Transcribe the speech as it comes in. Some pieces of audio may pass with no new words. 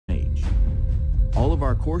All of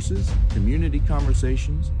our courses, community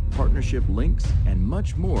conversations, partnership links, and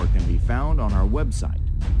much more can be found on our website,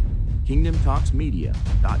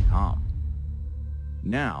 kingdomtalksmedia.com.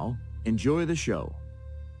 Now, enjoy the show.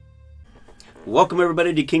 Welcome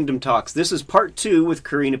everybody to Kingdom Talks. This is part 2 with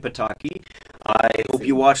Karina Pataki. I hope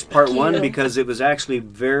you watched part 1 because it was actually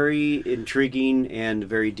very intriguing and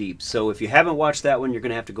very deep. So if you haven't watched that one, you're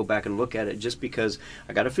going to have to go back and look at it, just because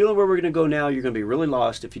I got a feeling where we're going to go now. You're going to be really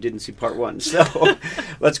lost if you didn't see part 1. So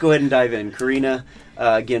let's go ahead and dive in. Karina,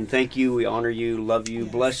 again, thank you. We honor you, love you,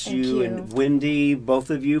 bless you, and Wendy,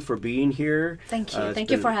 both of you, for being here. Thank you.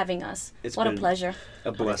 Thank you for having us. What a pleasure.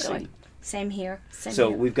 A blessing. Same here.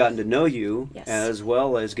 So we've gotten to know you, yes, as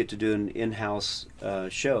well as get to do an in-house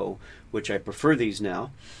show, which I prefer these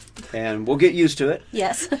now, and we'll get used to it.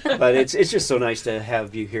 Yes. But it's just so nice to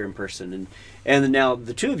have you here in person, and now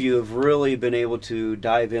the two of you have really been able to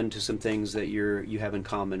dive into some things that you have in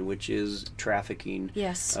common, which is trafficking,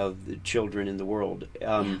 yes, of the children in the world.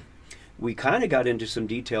 We kind of got into some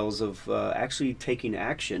details of actually taking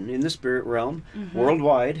action in the spirit realm,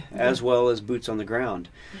 worldwide, as well as boots on the ground.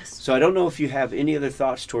 Yes. So I don't know if you have any other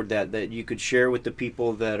thoughts toward that you could share with the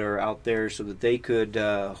people that are out there, so that they could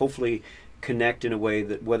hopefully connect in a way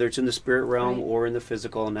that, whether it's in the spirit realm or in the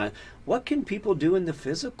physical. And what can people do in the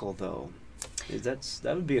physical, though? That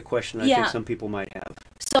would be a question I think some people might have.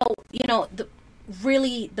 So,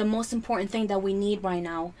 really the most important thing that we need right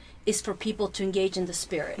now is for people to engage in the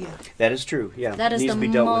spirit. Yeah. That is true. Yeah, that is the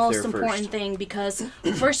most important thing, because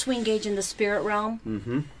first we engage in the spirit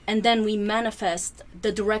realm, and then we manifest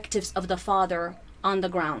the directives of the Father on the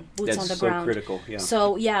ground, boots on the ground. That's so critical.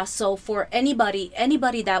 Yeah. So for anybody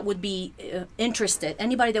that would be interested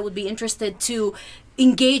to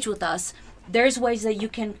engage with us, there's ways that you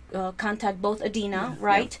can contact both Adina,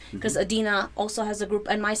 right? Because Adina also has a group,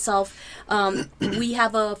 and myself. We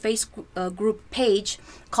have a Facebook group page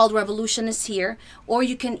called Revolution is Here, or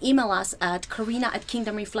you can email us at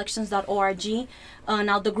karina@kingdomreflections.org.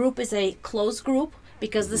 Now, the group is a closed group,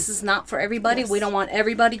 because this is not for everybody. We don't want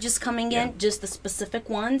everybody just coming in, just the specific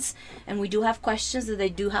ones. And we do have questions that they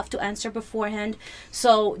do have to answer beforehand.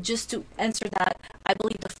 So just to answer that, I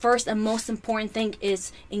believe the first and most important thing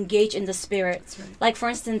is engage in the spirit. Right. Like, for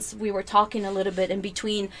instance, we were talking a little bit in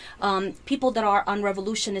between, people that are on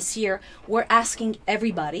Revolution is Here, we're asking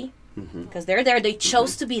everybody, because they're there, they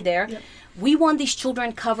chose to be there. Yep. We want these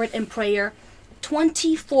children covered in prayer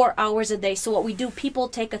 24 hours a day. So what we do, people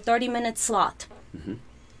take a 30-minute slot.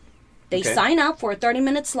 They sign up for a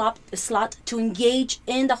 30-minute slot to engage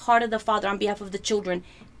in the heart of the Father on behalf of the children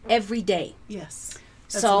every day. Yes.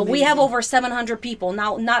 So amazing. We have over 700 people.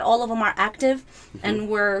 Now, not all of them are active, and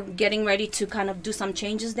we're getting ready to kind of do some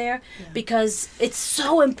changes there, because it's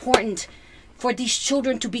so important for these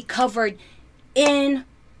children to be covered in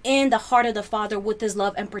the heart of the Father with His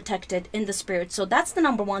love, and protected in the Spirit. So that's the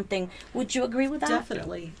number one thing. Would you agree with that?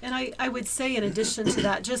 Definitely. And I would say, in addition to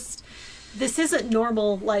that, this isn't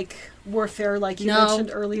normal, like, warfare, like you mentioned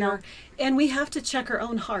earlier. And we have to check our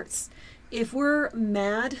own hearts. If we're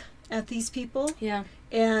mad at these people,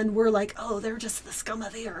 and we're like, oh, they're just the scum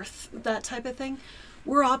of the earth, that type of thing,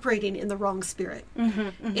 we're operating in the wrong spirit.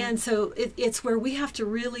 And so it's where we have to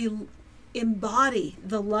really embody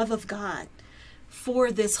the love of God for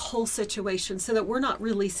this whole situation, so that we're not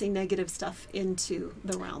releasing negative stuff into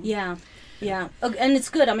the realm. Yeah. And it's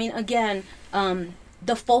good. I mean, again,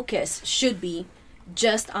 the focus should be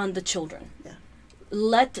just on the children.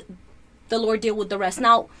 Let the Lord deal with the rest.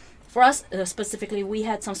 Now, for us specifically, we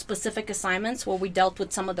had some specific assignments where we dealt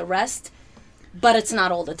with some of the rest, but it's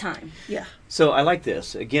not all the time. So I like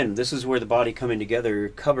this. Again, this is where the body coming together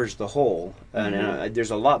covers the whole. And there's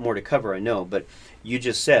a lot more to cover, I know, but you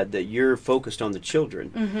just said that you're focused on the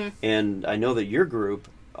children. And I know that your group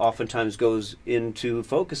oftentimes goes into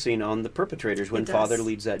focusing on the perpetrators when Father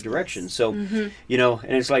leads that direction. So, and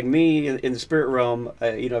it's like me in the spirit realm,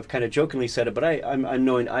 I've kind of jokingly said it, but I'm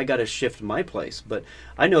knowing I got to shift my place. But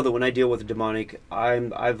I know that when I deal with the demonic,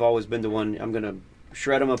 I've always been the one, I'm going to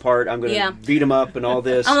shred them apart, I'm going to beat them up and all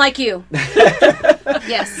this. Unlike you.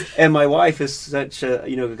 Yes. And my wife is such a,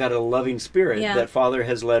 got a loving spirit that Father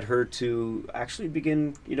has led her to actually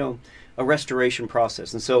begin, a restoration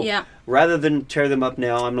process. And so rather than tear them up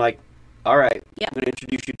now, I'm like, all right, I'm going to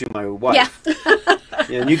introduce you to my wife.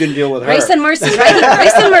 And you can deal with her. Grace and mercy right here.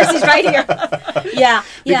 Grace and mercy's right here.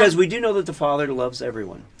 Because we do know that the Father loves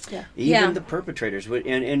everyone. Even the perpetrators.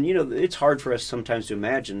 And it's hard for us sometimes to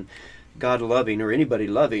imagine God loving, or anybody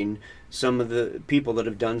loving, some of the people that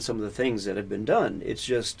have done some of the things that have been done. It's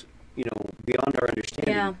just, beyond our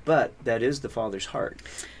understanding. But that is the Father's heart.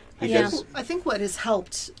 I think what has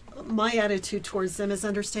helped my attitude towards them is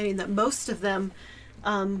understanding that most of them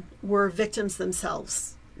were victims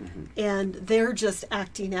themselves. And they're just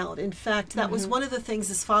acting out. In fact, that was one of the things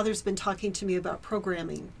his father's been talking to me about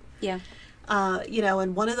programming. Yeah.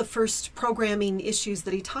 And one of the first programming issues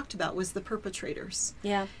that he talked about was the perpetrators.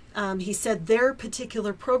 Yeah. He said their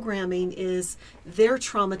particular programming is they're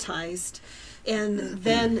traumatized, and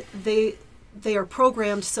then they are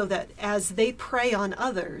programmed so that as they prey on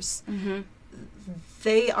others,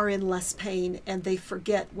 they are in less pain and they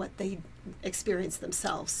forget what they experience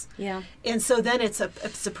themselves. Yeah. And so then it's a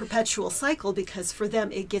perpetual cycle, because for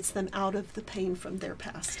them it gets them out of the pain from their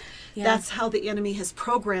past. Yeah. That's how the enemy has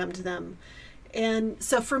programmed them. And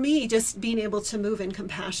so for me, just being able to move in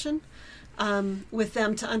compassion with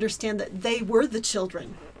them, to understand that they were the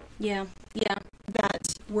children Yeah. Yeah.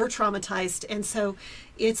 that were traumatized. And so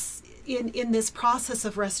it's in this process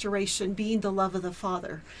of restoration, being the love of the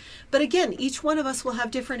Father. But again, each one of us will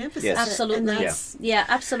have different emphasis. Yes. Absolutely. And that's, Yeah,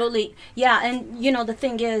 absolutely. Yeah, and the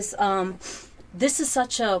thing is, this is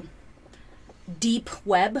such a deep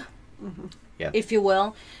web, if you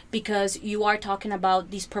will, because you are talking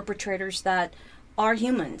about these perpetrators that are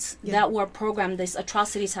humans, that were programmed, these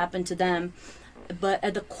atrocities happened to them. But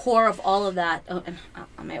at the core of all of that, and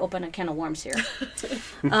I may open a can of worms here.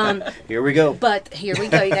 Here we go. But here we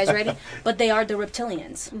go. You guys ready? But they are the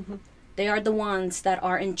reptilians. They are the ones that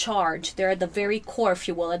are in charge. They're at the very core, if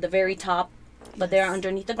you will, at the very top, but they're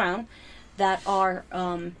underneath the ground, that are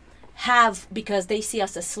because they see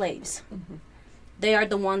us as slaves. They are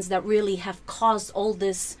the ones that really have caused all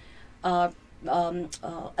this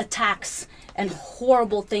attacks and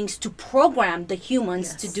horrible things to program the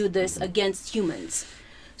humans to do this against humans.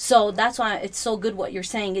 So that's why it's so good what you're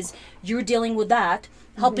saying is you're dealing with that,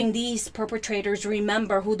 helping these perpetrators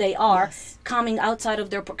remember who they are, coming outside of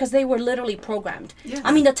their, because they were literally programmed.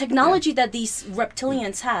 I mean, the technology that these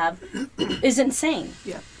reptilians have is insane.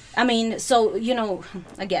 I mean, so,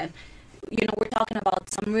 again, we're talking about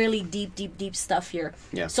some really deep stuff here.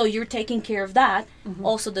 So you're taking care of that.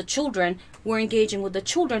 Also the children, we're engaging with the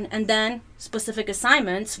children, and then specific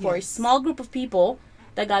assignments for a small group of people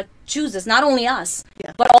that God chooses, not only us,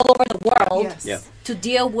 but all over the world, to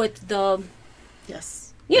deal with the,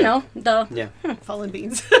 the fallen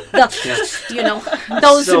beings.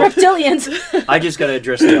 Those So- reptilians. I just got to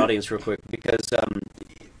address the audience real quick, because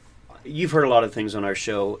you've heard a lot of things on our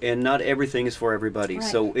show, and not everything is for everybody. Right.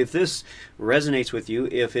 So if this resonates with you,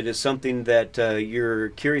 if it is something that you're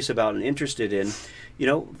curious about and interested in,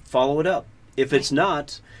 follow it up. If it's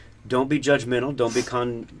not, don't be judgmental, don't be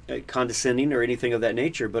condescending or anything of that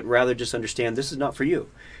nature, but rather just understand this is not for you.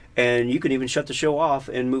 And you can even shut the show off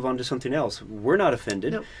and move on to something else. We're not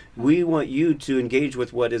offended. Nope. We want you to engage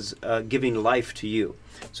with what is giving life to you.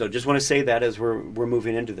 So just want to say that as we're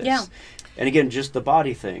moving into this. Yeah. And again, just the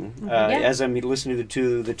body thing. As I'm listening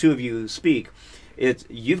to the two of you speak,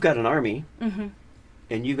 you've got an army,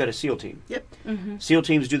 and you've got a SEAL team. SEAL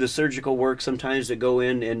teams do the surgical work sometimes, that go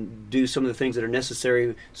in and do some of the things that are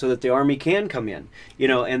necessary so that the army can come in.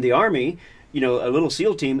 And the army, a little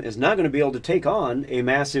SEAL team is not going to be able to take on a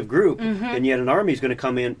massive group, and yet an army is going to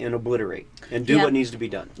come in and obliterate and do what needs to be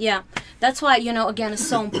done. Yeah, that's why, again, it's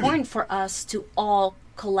so important for us to all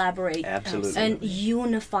collaborate. Absolutely. And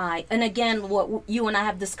unify. And again, what you and I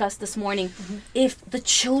have discussed this morning, if the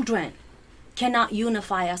children cannot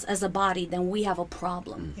unify us as a body, then we have a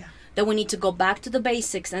problem. Then we need to go back to the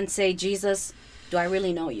basics and say, Jesus, do I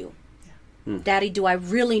really know you? Daddy, do I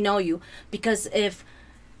really know you? Because if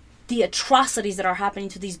the atrocities that are happening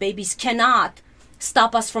to these babies cannot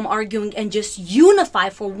stop us from arguing and just unify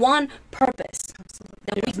for one purpose,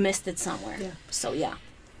 then we've missed it somewhere. So,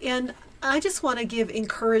 And I just want to give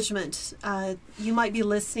encouragement. You might be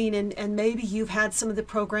listening, and maybe you've had some of the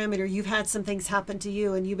programming, or you've had some things happen to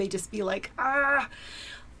you, and you may just be like,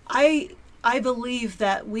 I believe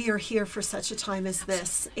that we are here for such a time as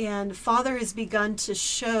this. And Father has begun to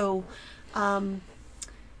show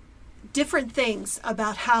different things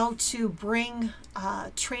about how to bring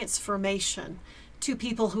transformation to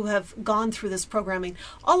people who have gone through this programming.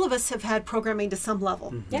 All of us have had programming to some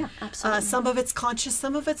level. yeah, absolutely. Some of it's conscious,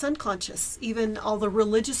 some of it's unconscious. Even all the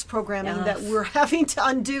religious programming that we're having to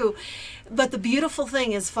undo. But the beautiful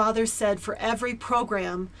thing is, Father said, for every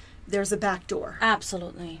program, there's a back door.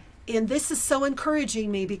 Absolutely. And this is so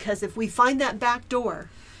encouraging me, because if we find that back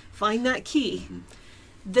door, find that key,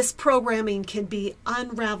 this programming can be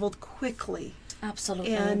unraveled quickly.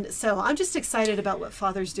 Absolutely. And so I'm just excited about what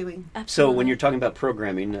Father's doing. So when you're talking about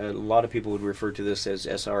programming, a lot of people would refer to this as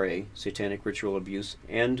SRA, Satanic Ritual Abuse,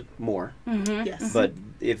 and more. Yes. But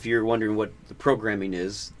if you're wondering what the programming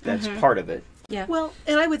is, that's part of it. Yeah. Well,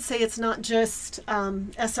 and I would say it's not just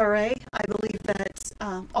SRA. I believe that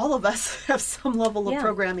all of us have some level of Yeah.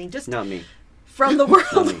 programming, just Not me. from the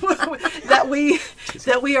world that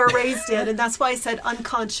we are raised in, and that's why I said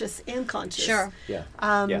unconscious and conscious. Sure. Yeah.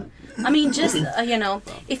 Um, I mean, just, you know,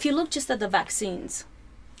 if you look just at the vaccines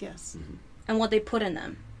Yes. and what they put in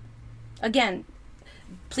them, again,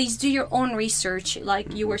 please do your own research.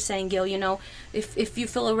 Like you were saying, Gil, you know, if you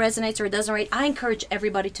feel it resonates or it doesn't rate, I encourage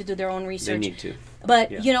everybody to do their own research. They need to. But,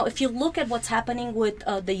 Yeah. you know, if you look at what's happening with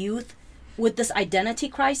the youth, with this identity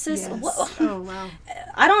crisis, Yes. wha- Oh wow.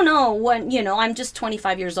 I don't know when, you know, I'm just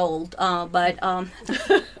 25 years old, but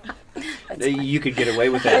You could get away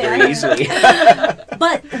with that very easily.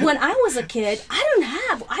 but when I was a kid,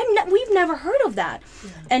 we've never heard of that.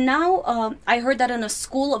 And now I heard that in a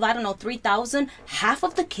school of, I don't know, 3,000, half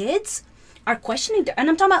of the kids are questioning, and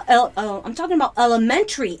I'm talking about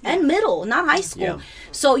elementary and middle, not high school. Yeah.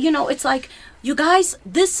 So, you know, it's like, you guys,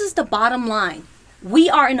 this is the bottom line. We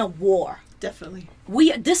are in a war. Definitely.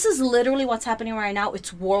 This is literally what's happening right now.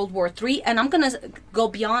 It's World War III, and I'm gonna go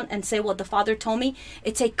beyond and say what the Father told me.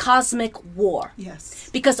 It's a cosmic war. Yes.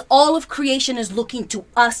 Because all of creation is looking to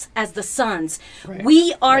us as the sons. Right.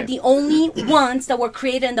 We are Right. the only ones that were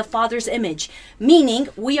created in the Father's image, meaning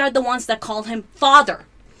we are the ones that call him Father.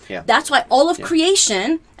 Yeah. That's why all of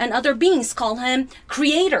creation and other beings call him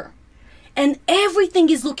Creator. And everything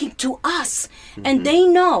is looking to us. And they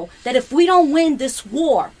know that if we don't win this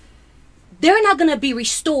war, they're not going to be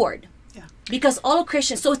restored. Yeah. Because all of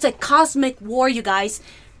creation, so it's a cosmic war, you guys.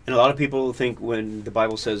 And a lot of people think when the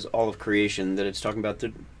Bible says all of creation that it's talking about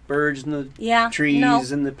the birds and the trees no.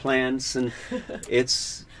 and the plants, and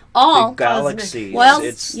it's All the galaxies. Well,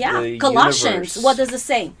 it's yeah, the Colossians, universe. what does it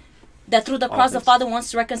say? That through the cross the things. Father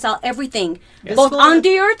wants to reconcile everything, Yes. both Visible on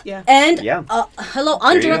the earth yeah. and Yeah. hello,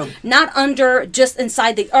 There you under, go. not under just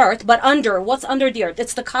inside the earth, but under. What's under the earth?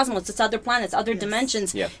 It's the cosmos, it's other planets, other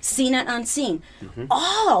dimensions, Yeah. seen and unseen.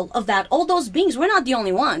 All of that, all those beings, we're not the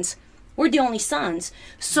only ones. We're the only sons.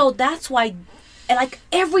 So that's why, and like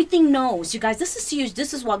everything knows, you guys, this is huge.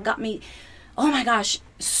 This is what got me, oh my gosh,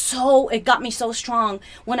 it got me so strong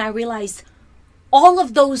when I realized all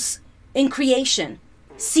of those in creation,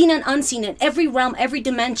 seen and unseen, in every realm, every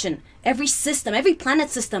dimension, every system, every planet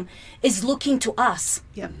system is looking to us.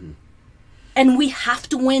 Yeah. And we have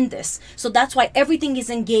to win this. So that's why everything is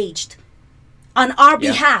engaged on our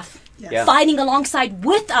behalf, Yeah. fighting alongside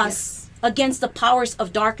with us Yes. against the powers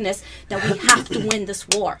of darkness, that we have to win this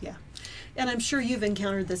war. Yeah. And I'm sure you've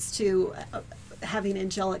encountered this too, having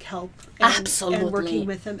angelic help and Absolutely. working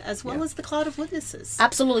with them, as well Yeah. as the cloud of witnesses.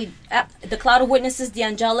 Absolutely. The cloud of witnesses, the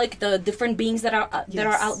angelic, the different beings that are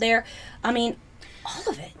Yes. out there. I mean,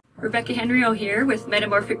 all of it. Rebecca Henrio here with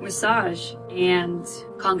Metamorphic Massage and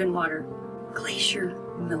Kangen Water, Glacier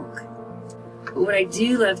Milk. What I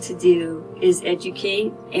do love to do is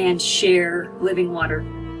educate and share living water.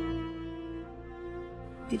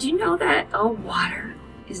 Did you know that all water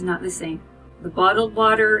is not the same? The bottled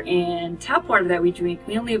water and tap water that we drink,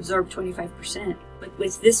 we only absorb 25%. But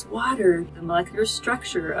with this water, the molecular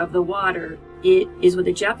structure of the water, it is what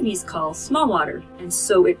the Japanese call small water. And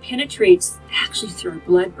so it penetrates actually through our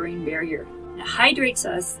blood-brain barrier. It hydrates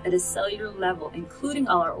us at a cellular level, including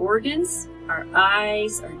all our organs, our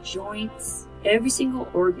eyes, our joints, every single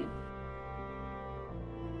organ.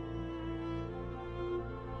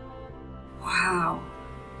 Wow,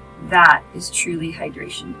 that is truly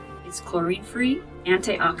hydration. It's chlorine-free,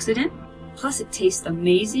 antioxidant, plus it tastes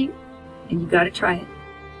amazing, and you gotta try it.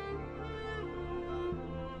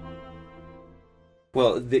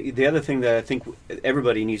 Well, the other thing that I think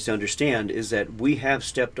everybody needs to understand is that we have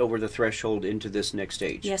stepped over the threshold into this next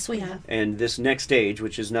stage. Yes, we have. And this next stage,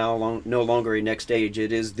 which is now no longer a next age,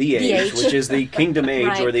 it is the age, age. which is the kingdom age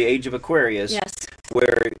Right. or the age of Aquarius, Yes.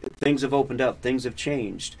 where things have opened up, things have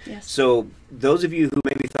changed. Yes. So those of you who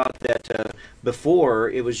maybe thought that before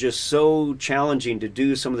it was just so challenging to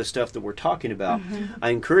do some of the stuff that we're talking about,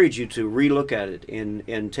 I encourage you to relook at it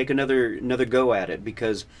and take another go at it,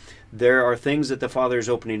 because there are things that the Father is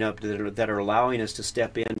opening up that are allowing us to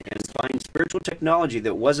step in and find spiritual technology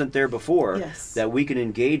that wasn't there before, Yes. that we can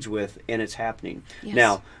engage with, and it's happening. Yes.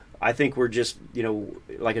 Now, I think we're just,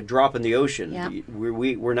 like a drop in the ocean. Yeah.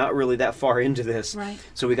 We're not really that far into this. Right.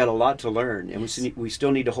 So we got a lot to learn, and Yes. we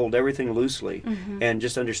still need to hold everything loosely and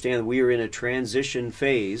just understand that we are in a transition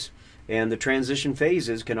phase, and the transition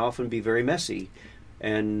phases can often be very messy,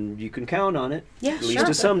 and you can count on it, Yeah, at least sure.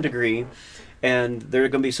 to some degree. And there are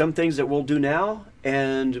going to be some things that we'll do now,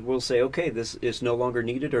 and we'll say, okay, this is no longer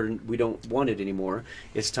needed, or we don't want it anymore.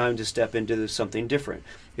 It's time to step into something different.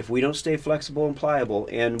 If we don't stay flexible and pliable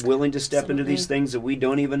and willing to step into these things that we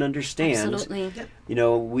don't even understand, Absolutely. you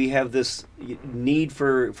know, we have this need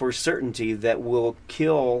for certainty that will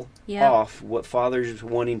kill Yeah. off what Father's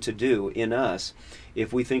wanting to do in us.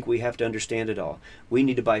 If we think we have to understand it all, we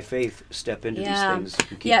need to, by faith, step into these things.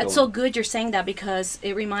 And keep Yeah, it's so going. good you're saying that, because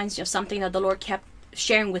it reminds me of something that the Lord kept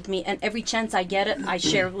sharing with me, and every chance I get it, I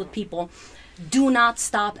share it with people. Do not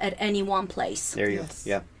stop at any one place. There you Yes. go.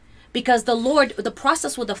 Yeah. Because the Lord, the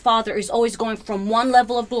process with the Father is always going from one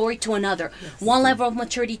level of glory to another, one level of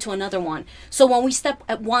maturity to another one. So when we step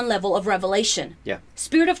at one level of revelation, Yeah.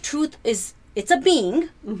 Spirit of Truth it's a being,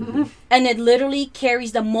 and it literally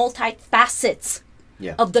carries the multi-facets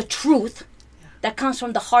Yeah. of the truth that comes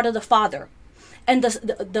from the heart of the Father. And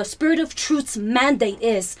the Spirit of Truth's mandate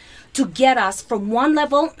is to get us from one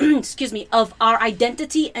level, excuse me, of our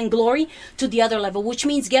identity and glory to the other level, which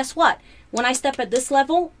means, guess what? When I step at this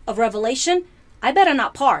level of revelation, I better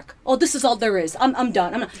not park. Oh, this is all there is. I'm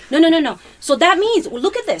done. I'm not. No. So that means,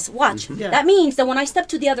 look at this. Watch. Yeah. That means that when I step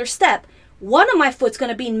to the other step, one of my foot's going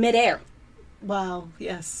to be in midair. Wow.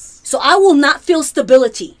 Yes. So I will not feel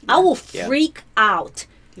stability. I will Yeah. freak out.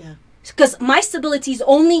 Yeah. Because my stability is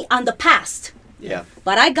only on the past. Yeah.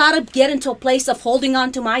 But I gotta get into a place of holding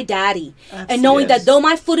on to my daddy and knowing Yes. that though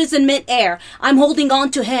my foot is in midair, I'm holding on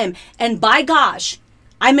to him. And by gosh,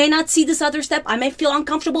 I may not see this other step, I may feel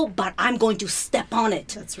uncomfortable, but I'm going to step on it.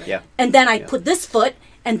 That's right. Yeah. And then I put this foot,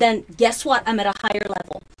 and then guess what? I'm at a higher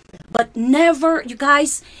level. But never, you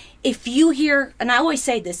guys, if you hear, and I always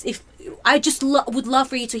say this, if I just would love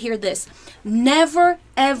for you to hear this, never,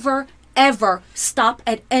 ever, ever stop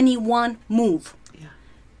at any one move. Yeah.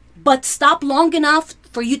 But stop long enough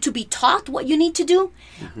for you to be taught what you need to do.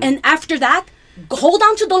 And after that, hold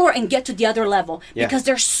on to the Lord and get to the other level. Yeah. Because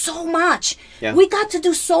there's so much. Yeah. We got to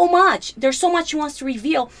do so much. There's so much He wants to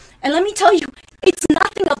reveal. And let me tell you, it's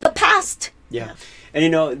nothing of the past. Yeah. And you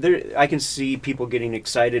know, I can see people getting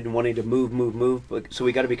excited and wanting to move. But, so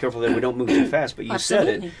we got to be careful that we don't move too fast. But you said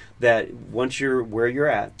Absolutely. it, that once you're where you're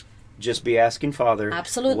at, just be asking Father,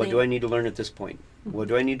 Absolutely. what do I need to learn at this point? What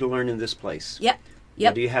do I need to learn in this place? Yep.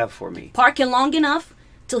 What do you have for me? Park it long enough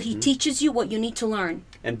till He teaches you what you need to learn.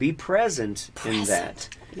 And be present in that.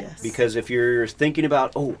 Yes. Because if you're thinking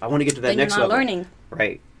about, oh, I want to get to that Then you're next not level. learning.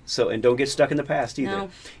 Right. So, and don't get stuck in the past either. No.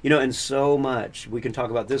 You know, and so much, we can talk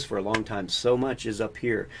about this for a long time, so much is up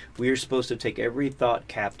here. We are supposed to take every thought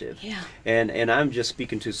captive. Yeah. And I'm just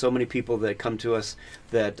speaking to so many people that come to us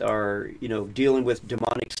that are, you know, dealing with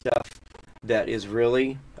demonic stuff that is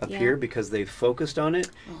really up Yeah. here because they've focused on it,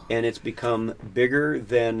 and it's become bigger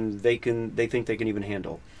than they think they can even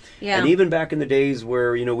handle. Yeah. And even back in the days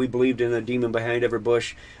where, you know, we believed in a demon behind every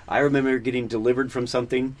bush, I remember getting delivered from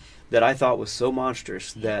something that I thought was so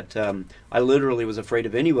monstrous that I literally was afraid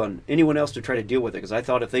of anyone else to try to deal with it, because I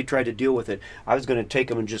thought if they tried to deal with it, I was going to take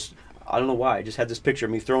them and just, I don't know why, I just had this picture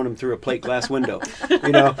of me throwing them through a plate glass window. You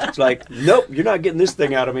know, it's like, nope, you're not getting this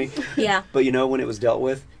thing out of me. Yeah. But you know, when it was dealt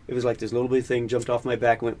with, it was like this little bitty thing jumped off my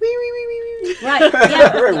back and went, wee, wee, wee, wee, wee. Right.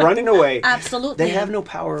 Yeah. running away. Absolutely. They have no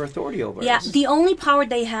power or authority over Yeah. us. The only power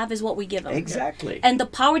they have is what we give them. Exactly. And the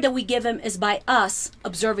power that we give them is by us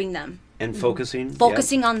observing them. And focusing.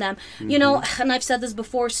 Focusing on them. You know, and I've said this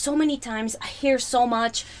before so many times, I hear so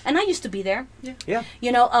much, and I used to be there, Yeah.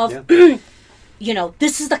 you know, of, Yeah. you know,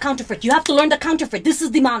 this is the counterfeit. You have to learn the counterfeit. This is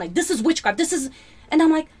demonic. This is witchcraft. This is, and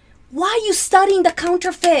I'm like, why are you studying the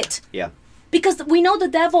counterfeit? Yeah. Because we know the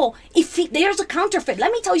devil, there's a counterfeit.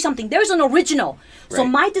 Let me tell you something. There's an original. So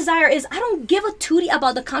Right. my desire is I don't give a tootie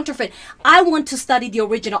about the counterfeit. I want to study the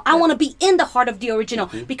original. I want to be in the heart of the original.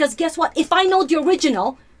 Because guess what? If I know the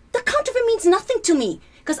original, the counterfeit means nothing to me.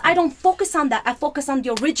 Because I don't focus on that. I focus on the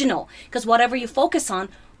original. Because whatever you focus on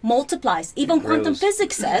multiplies. Even quantum grows.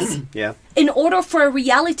 physics says, Yeah. in order for a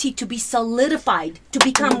reality to be solidified, to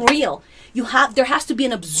become real, there has to be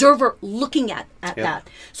an observer looking at that.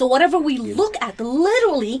 So whatever we look at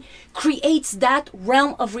literally creates that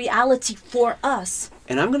realm of reality for us.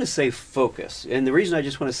 And I'm going to say focus. And the reason I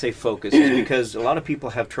just want to say focus is because a lot of people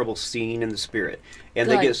have trouble seeing in the spirit. And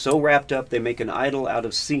they Good. get so wrapped up, they make an idol out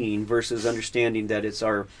of seeing versus understanding that it's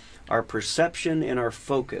our perception and our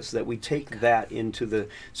focus, that we take that into the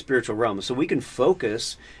spiritual realm. So we can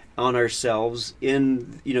focus on ourselves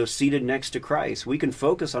in, you know, seated next to Christ. We can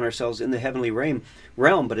focus on ourselves in the heavenly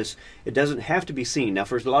realm, but it doesn't have to be seen. Now,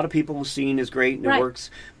 for a lot of people, seeing is great and Right. it works,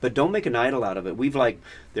 but don't make an idol out of it.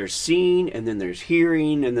 There's seeing, and then there's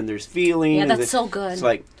hearing, and then there's feeling. Yeah, and that's so good. It's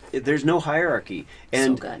like, there's no hierarchy.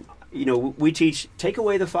 And, So good. you know, we teach, take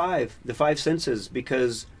away the five senses,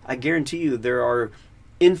 because I guarantee you there are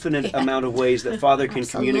infinite amount of ways that Father can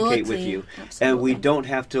communicate with you. And we don't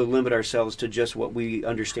have to limit ourselves to just what we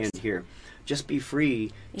understand here. Just be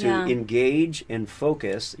free to engage and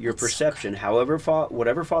focus your perception, however,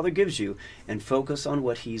 whatever Father gives you, and focus on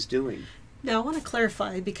what He's doing. Now, I want to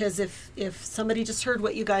clarify, because if somebody just heard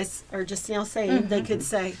what you guys are just now saying, they could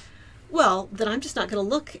say, well, then I'm just not going to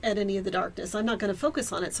look at any of the darkness. I'm not going to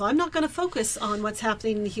focus on it. So I'm not going to focus on what's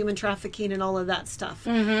happening in human trafficking and all of that stuff.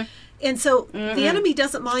 And so the enemy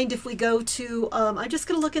doesn't mind if we go to, I'm just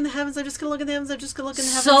going to look in the heavens, I'm just going to look in the heavens, I'm just going to look in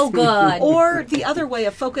the heavens. So good. Or the other way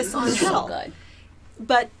of focus on hell. So good.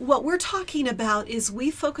 But what we're talking about is we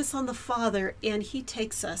focus on the Father, and He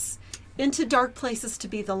takes us into dark places to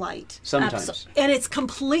be the light. Sometimes. And it's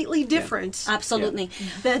completely different Absolutely.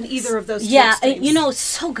 than either of those two Yeah, extremes. you know,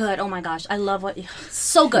 so good. Oh my gosh, I love what.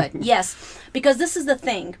 So good. Yes, because this is the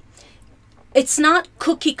thing. It's not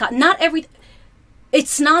cookie cut. Not every.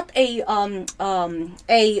 It's not a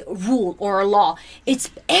rule or a law.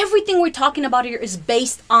 It's everything we're talking about here is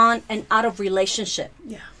based on and out of relationship.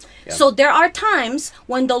 Yeah. So there are times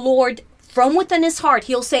when the Lord, from within His heart,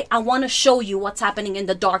 He'll say, I want to show you what's happening in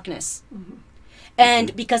the darkness.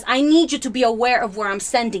 And because I need you to be aware of where I'm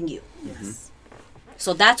sending you. Yes.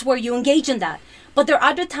 So that's where you engage in that. But there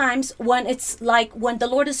are other times when it's like when the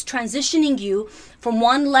Lord is transitioning you from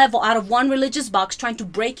one level out of one religious box, trying to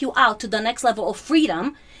break you out to the next level of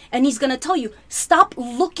freedom. And He's going to tell you, stop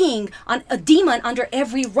looking on a demon under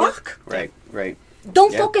every rock. Right, right.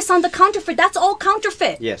 Don't focus on the counterfeit. That's all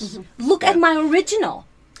counterfeit. Yes. Look at my original.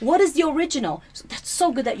 What is the original? So that's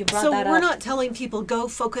so good that you brought that up. So we're not telling people go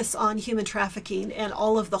focus on human trafficking and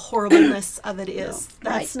all of the horribleness of it is.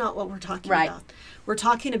 That's not what we're talking about. We're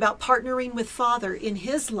talking about partnering with Father in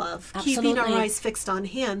His love, keeping our eyes fixed on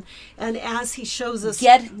Him, and as He shows us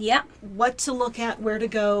what to look at, where to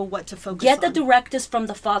go, what to focus on. Get the directives from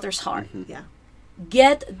the Father's heart. Yeah.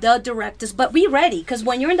 Get the directives, but be ready, because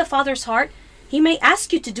when you're in the Father's heart, He may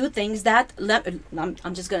ask you to do things that,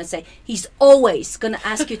 I'm just going to say, He's always going to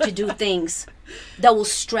ask you to do things that will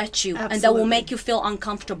stretch you and that will make you feel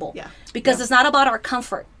uncomfortable. Because it's not about our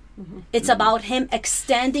comfort. It's about Him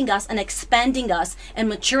extending us and expanding us and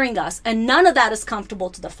maturing us. And none of that is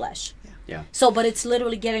comfortable to the flesh. So, but it's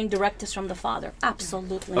literally getting directives from the Father.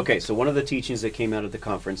 Absolutely. Okay, so one of the teachings that came out of the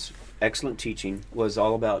conference, excellent teaching, was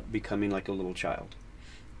all about becoming like a little child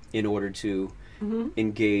in order to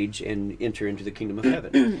engage and enter into the kingdom of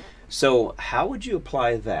heaven. So how would you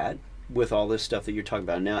apply that with all this stuff that you're talking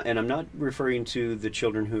about now? And I'm not referring to the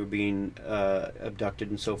children who are being abducted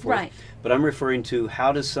and so forth, but I'm referring to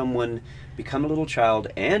how does someone become a little child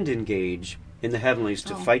and engage in the heavenlies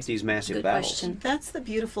to fight these massive battles? Question. That's the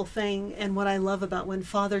beautiful thing, and what I love about when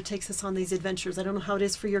Father takes us on these adventures. I don't know how it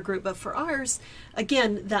is for your group, but for ours,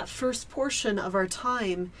 again, that first portion of our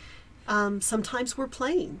time, sometimes we're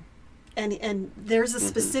playing. And there's a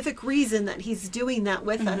specific reason that He's doing that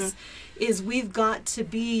with us, is we've got to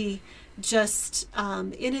be just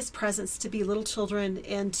in His presence, to be little children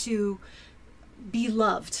and to be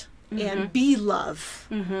loved and be love.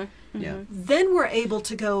 Then we're able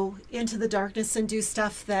to go into the darkness and do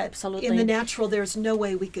stuff that in the natural there's no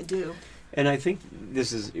way we could do. And I think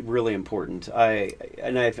this is really important.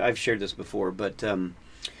 I've shared this before, but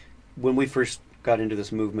when we first got into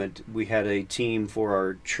this movement, we had a team for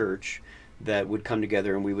our church that would come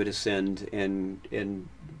together and we would ascend and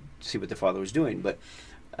see what the Father was doing. But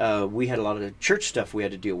we had a lot of church stuff we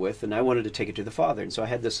had to deal with, and I wanted to take it to the Father. And so I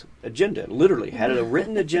had this agenda, literally had a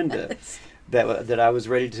written agenda that I was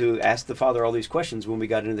ready to ask the Father all these questions when we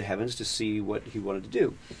got into the heavens to see what He wanted to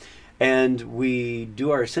do. And we do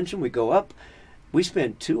our ascension, we go up. We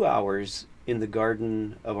spent 2 hours in the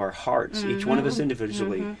garden of our hearts, each one of us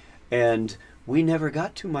individually, and we never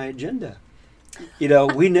got to my agenda. You know,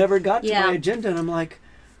 we never got to my agenda, and I'm like,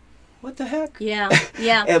 what the heck?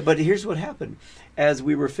 But here's what happened. As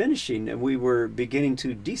we were finishing and we were beginning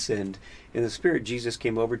to descend in the Spirit, Jesus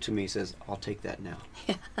came over to me and says, I'll take that now.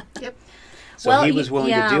 So He was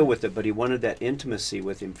willing to deal with it, but He wanted that intimacy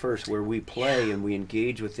with Him first, where we play and we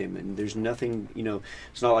engage with Him. And there's nothing, you know,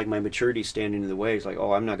 it's not like my maturity standing in the way. It's like,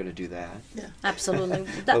 oh, I'm not going to do that. Absolutely.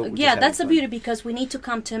 That's the beauty, because we need to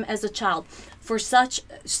come to Him as a child for such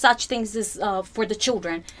things as for the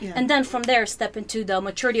children. And then from there, step into the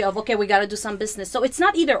maturity of, okay, we got to do some business. So it's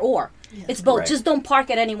not either or. It's both. Just don't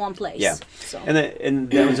park at any one place. So.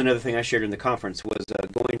 And that was another thing I shared in the conference, was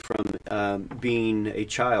going from being a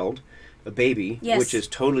child, a baby, which is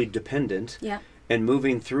totally dependent, and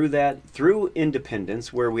moving through that, through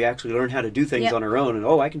independence, where we actually learn how to do things Yep. on our own, and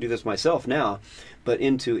I can do this myself now, but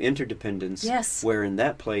into interdependence, Yes. where in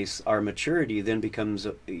that place our maturity then becomes,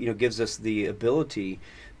 gives us the ability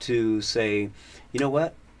to say, you know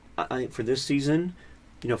what, for this season,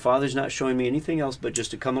 Father's not showing me anything else but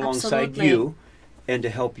just to come alongside Absolutely. you and to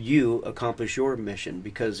help you accomplish your mission,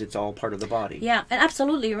 because it's all part of the body. Yeah, and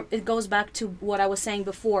absolutely, it goes back to what I was saying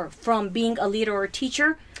before, from being a leader or a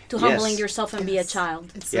teacher to humbling Yes. yourself and be a Yes.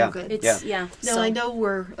 child. It's so Yeah. good. It's Yeah. Now, so- I know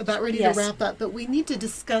we're about ready Yes. to wrap up, but we need to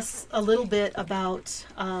discuss a little bit about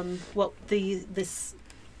what this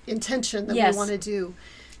intention that Yes. we want to do.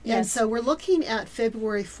 And Yes. so we're looking at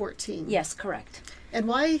February 14th. Yes, correct. And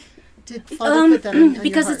why did Father put that on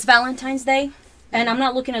Because your it's heart? Valentine's Day, and I'm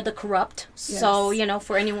not looking at the corrupt. So Yes.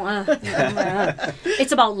 for anyone,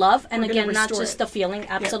 it's about love, and We're gonna again, not restore just it. the feeling.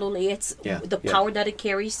 Absolutely, it's Yeah, the yeah. power that it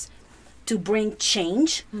carries to bring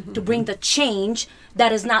change, Mm-hmm. to bring the change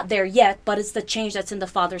that is not there yet, but it's the change that's in the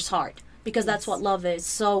Father's heart, because that's what love is.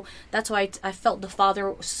 So that's why I felt the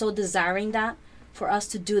Father so desiring that for us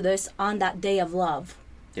to do this on that day of love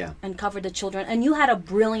Yeah. and cover the children. And you had a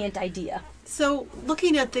brilliant idea. So,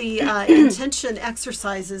 looking at the intention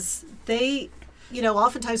exercises, they,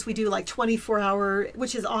 oftentimes we do like 24-hour,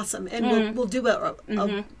 which is awesome, and we'll do a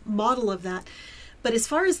model of that. But as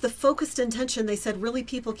far as the focused intention, they said really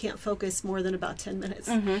people can't focus more than about 10 minutes.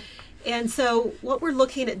 And so, what we're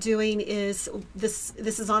looking at doing is this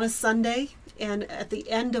is on a Sunday, and at the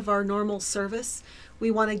end of our normal service,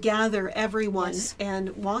 we want to gather everyone Yes.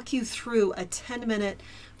 and walk you through a 10-minute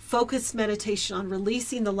focused meditation on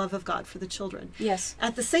releasing the love of God for the children. Yes.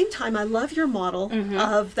 At the same time, I love your model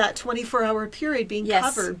of that 24-hour period being Yes.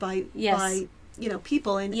 covered by Yes.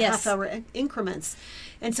 people in Yes. half-hour increments.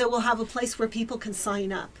 And so we'll have a place where people can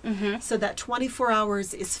sign up. So that 24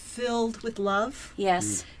 hours is filled with love,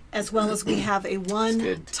 Yes. as well as we have a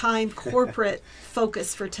one-time corporate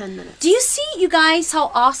focus for 10 minutes. Do you see, you guys,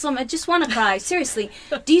 how awesome? I just want to cry. Seriously.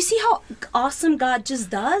 Do you see how awesome God just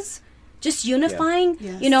does? Just unifying.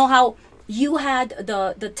 Yes. You know how you had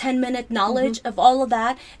the 10-minute knowledge of all of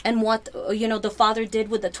that, and what the Father did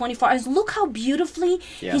with the 24 hours. Look how beautifully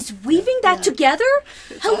Yeah. He's weaving that Yeah. together.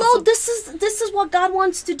 Hello, awesome. this is what God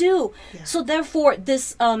wants to do. Yeah. So therefore,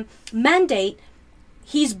 this mandate,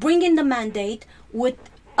 He's bringing the mandate with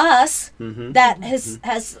us that has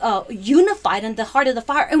unified in the heart of the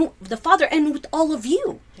Father and with all of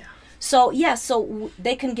you. Yeah. So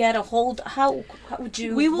they can get a hold. How would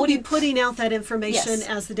you? We will what do be you- putting out that information Yes.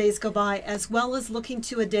 as the days go by, as well as looking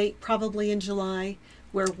to a date probably in July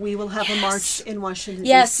where we will have a march in Washington,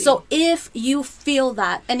 Yes, D.C. so if you feel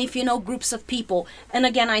that, and if you know groups of people, and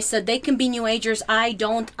again, I said they can be New Agers.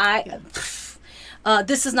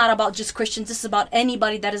 This is not about just Christians. This is about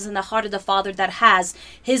anybody that is in the heart of the Father, that has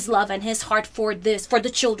His love and His heart for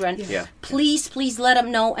the children. Yeah. Please let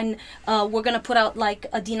them know, and we're gonna put out, like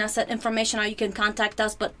Adina said, information how you can contact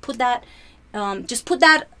us. But put that, just put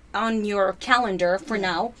that on your calendar for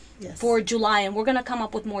now, Yes. for July, and we're gonna come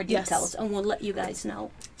up with more Yes. details, and we'll let you guys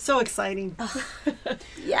know. So exciting.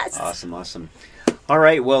 Yes. Awesome. All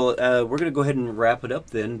right, well, we're going to go ahead and wrap it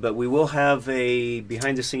up then, but we will have a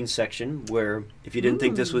behind-the-scenes section where, if you didn't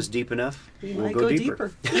think this was deep enough, We we'll might go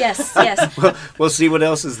deeper. Yes. We'll see what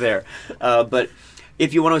else is there. But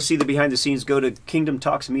if you want to see the behind-the-scenes, go to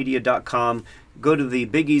kingdomtalksmedia.com, go to the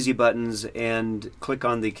Big Easy buttons, and click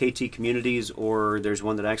on the KT Communities, or there's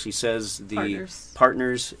one that actually says the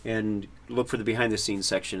partners, and look for the behind-the-scenes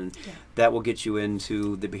section. Yeah. That will get you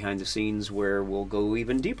into the behind-the-scenes where we'll go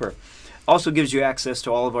even deeper. Also gives you access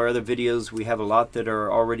to all of our other videos. We have a lot that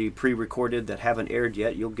are already pre-recorded that haven't aired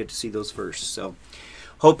yet. You'll get to see those first. So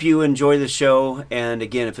hope you enjoy the show. And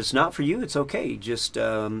again, if it's not for you, it's okay. Just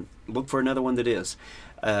look for another one that is.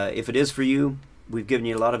 If it is for you, we've given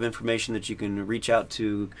you a lot of information that you can reach out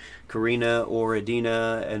to Karina or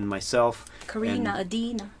Adina and myself. Karina, And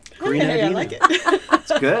Adina. Karina, Hey, I Adina. like it.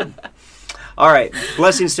 It's good. All right.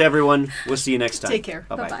 Blessings to everyone. We'll see you next time. Take care.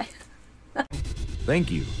 Bye-bye. Bye-bye.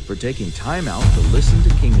 Thank you for taking time out to listen to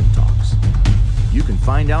Kingdom Talks. You can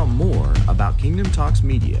find out more about Kingdom Talks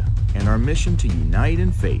Media and our mission to unite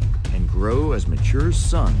in faith and grow as mature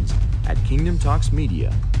sons at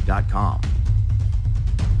kingdomtalksmedia.com.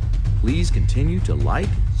 Please continue to like,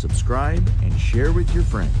 subscribe, and share with your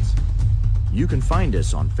friends. You can find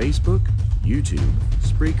us on Facebook, YouTube,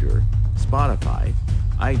 Spreaker, Spotify,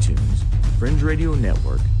 iTunes, Fringe Radio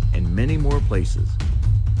Network, and many more places.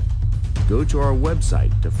 Go to our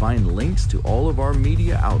website to find links to all of our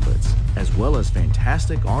media outlets, as well as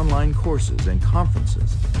fantastic online courses and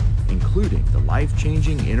conferences, including the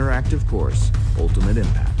life-changing interactive course, Ultimate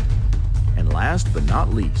Impact. And last but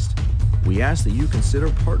not least, we ask that you consider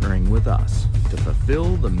partnering with us to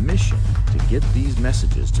fulfill the mission to get these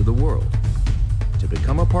messages to the world. To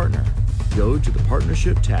become a partner, go to the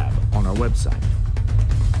Partnership tab on our website.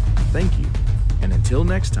 Thank you, and until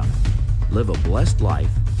next time, live a blessed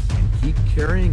life and keep carrying